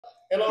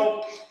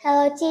Hello.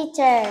 Hello,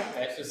 teacher.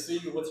 Nice to see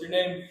you. What's your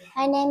name?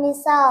 My name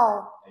is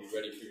Saul. Are you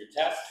ready for your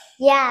test?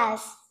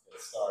 Yes.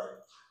 Let's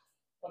start.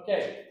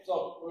 Okay,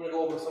 so we're going to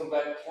go over some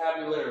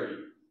vocabulary.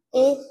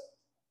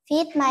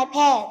 Feed my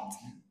pet.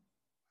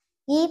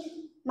 Give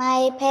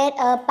my pet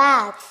a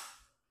bath.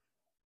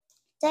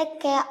 Take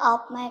care of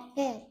my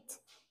pet.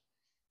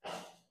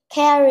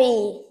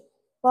 Carry.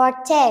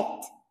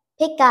 Protect.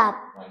 Pick up.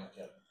 Nice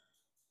job.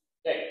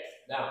 Okay,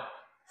 now.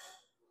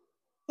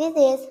 This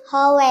is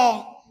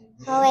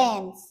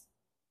hands.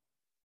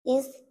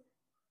 This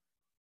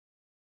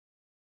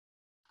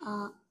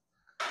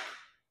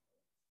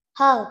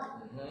hug.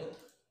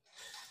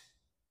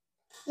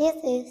 This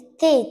is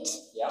teach.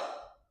 Yep.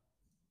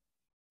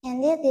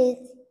 And this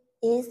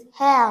is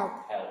help.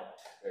 Help.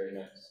 Very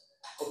nice.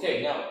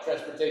 Okay, now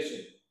transportation.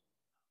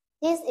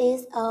 This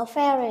is a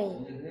ferry.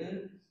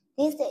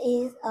 This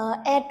is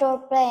an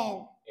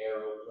aeroplane.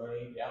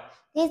 Aeroplane, yeah.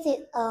 This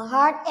is a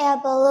hot air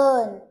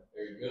balloon.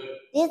 Very good.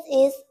 This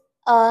is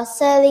a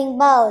sailing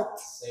boat.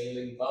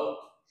 Sailing boat.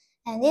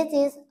 And this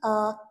is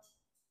a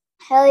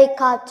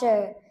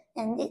helicopter.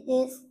 And this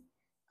is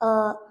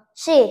a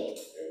ship.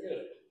 Very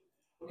good.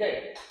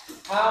 Okay,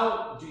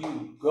 how do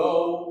you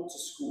go to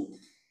school?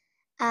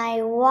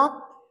 I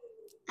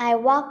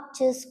walk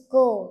to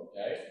school.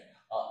 Okay.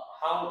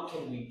 How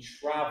can we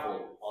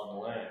travel on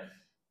land?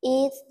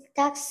 It's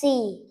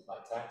taxi. By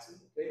taxi,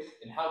 okay.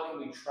 And how can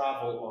we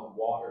travel on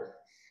water?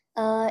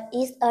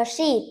 It's a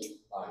ship.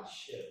 By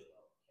ship,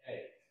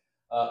 okay.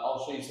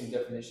 I'll show you some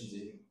definitions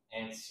and you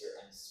can answer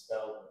and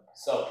spell them.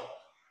 So,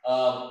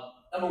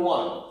 number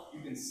one,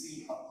 you can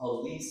see a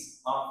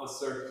police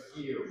officer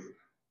here.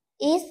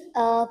 It's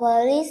a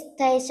police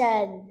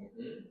station.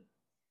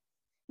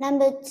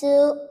 Number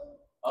two.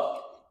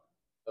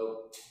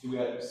 Do we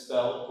have to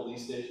spell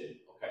police station?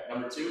 Okay.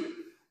 Number two,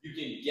 you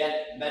can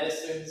get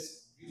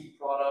medicines, beauty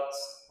products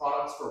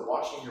for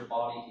washing your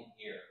body in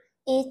here.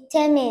 It's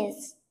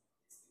chemist.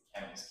 It's the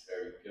chemist.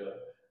 Very good.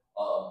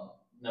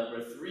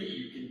 Number three,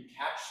 you can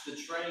catch the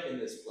train in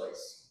this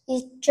place.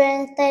 It's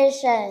train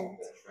station.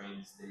 The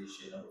train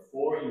station. Number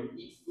four, you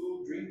eat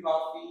food, drink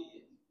coffee,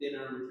 eat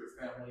dinner with your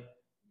family,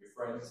 your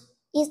friends.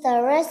 It's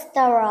a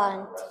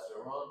restaurant.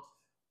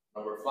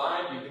 Number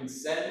five, you can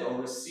send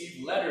or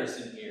receive letters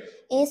in here.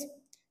 It's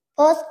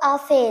post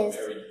office.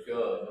 Very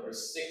good. Number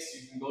six,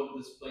 you can go to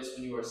this place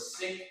when you are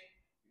sick.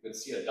 You can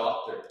see a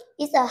doctor.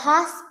 It's a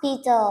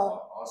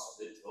hospital. A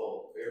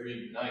hospital.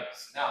 Very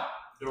nice. Now,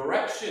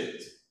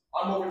 directions.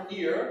 I'm over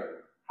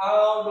here.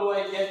 How do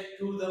I get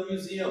to the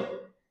museum?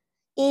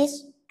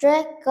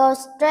 Go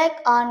straight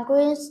on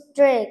Green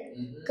Street.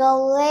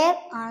 Go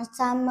left on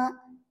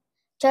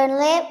Turn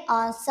left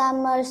on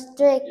Summer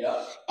Street.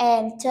 Yeah.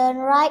 And turn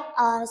right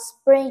on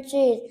Spring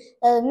Street.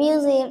 The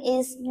museum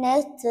is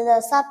next to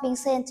the shopping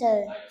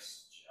center.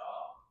 Nice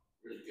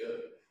job. Really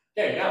good.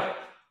 Okay, now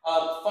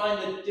find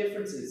the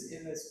differences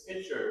in this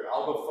picture.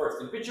 I'll go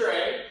first. In picture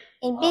A.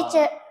 Let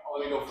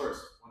me go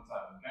first one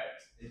time, okay?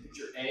 In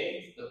picture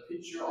A, the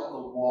picture on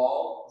the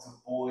wall is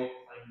a boy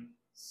playing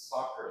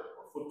soccer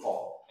or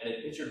football. And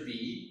in picture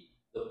B,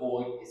 the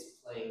boy is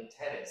playing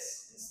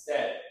tennis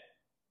instead.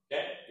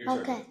 Okay?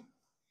 Your turn.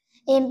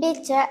 In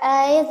picture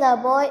A,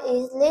 the boy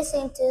is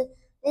listening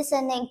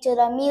to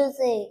the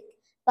music.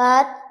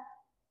 But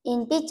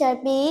in picture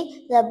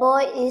B, the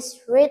boy is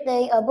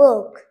reading a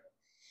book.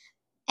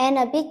 And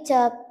in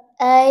picture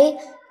A,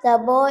 the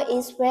boy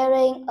is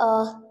wearing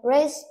a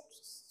red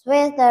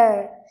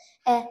sweater.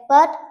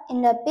 But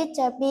in the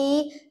picture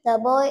B, the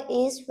boy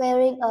is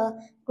wearing a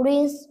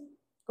green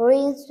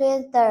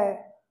sweater.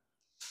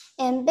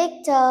 In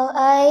picture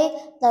A,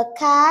 the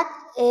cat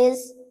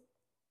is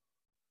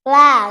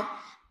black.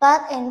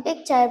 But in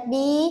picture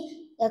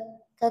B,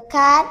 the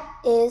cat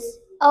is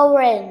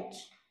orange.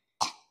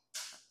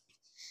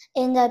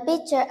 In the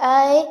picture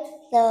A,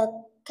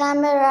 the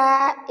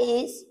camera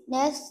is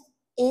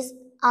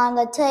on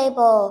the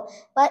table.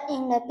 But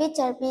in the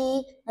picture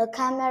B, the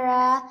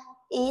camera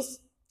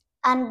is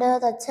under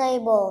the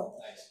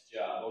table. Nice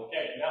job.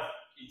 Okay, now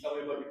can you tell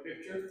me about your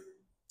picture?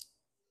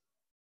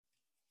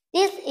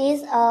 This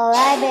is a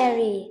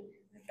library.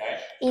 Okay.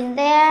 In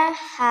there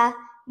have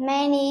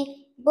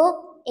many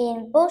books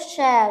in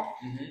bookshelf,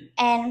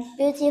 and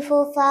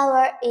beautiful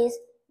flower is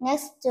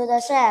next to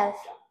the shelf.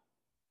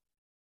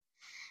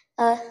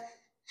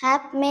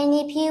 Have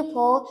many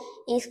people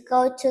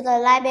go to the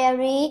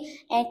library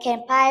and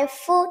can buy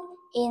food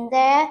in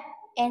there,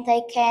 and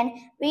they can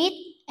read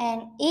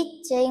and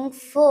eating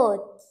food.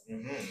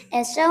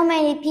 And so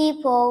many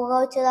people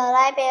go to the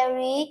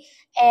library,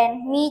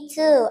 and me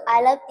too.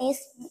 I love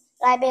this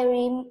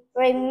library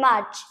very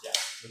much. Yeah,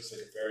 looks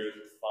like a very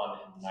fun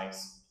and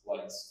nice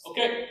place.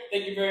 Okay,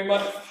 thank you very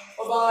much.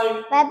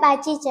 Bye-bye. Bye-bye,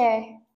 teacher.